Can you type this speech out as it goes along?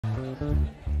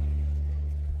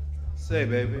Say,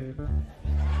 baby,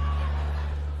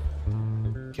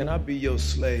 can I be your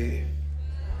slave?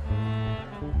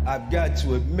 I've got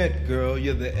to admit, girl,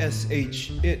 you're the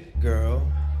S.H. it girl,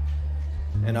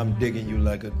 and I'm digging you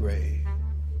like a grave.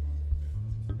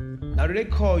 Now, do they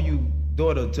call you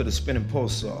daughter to the spinning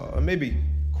pulsar, or maybe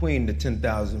queen to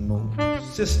 10,000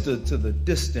 moons, sister to the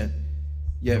distant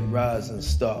yet rising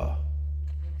star?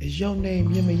 Is your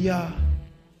name Yemaya?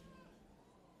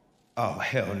 Oh,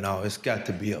 hell no, it's got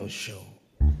to be Oshun.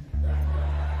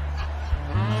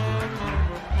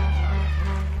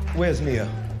 Where's Mia?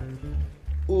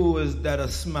 Ooh, is that a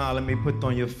smile let me put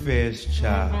on your face,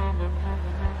 child?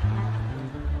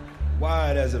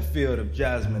 Wide as a field of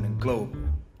jasmine and clover.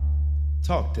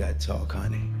 Talk that talk,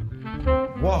 honey.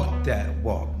 Walk that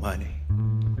walk, money.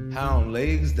 Hound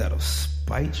legs that'll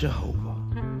spite Jehovah.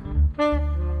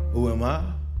 Who am I?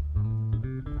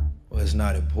 Well, it's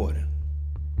not important.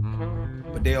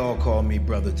 But they all call me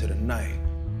brother to the night.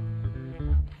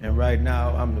 And right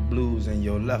now, I'm the blues in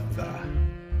your left eye,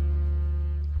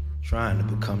 trying to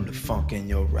become the funk in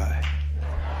your right.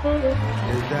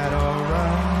 Is that all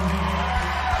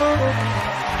right?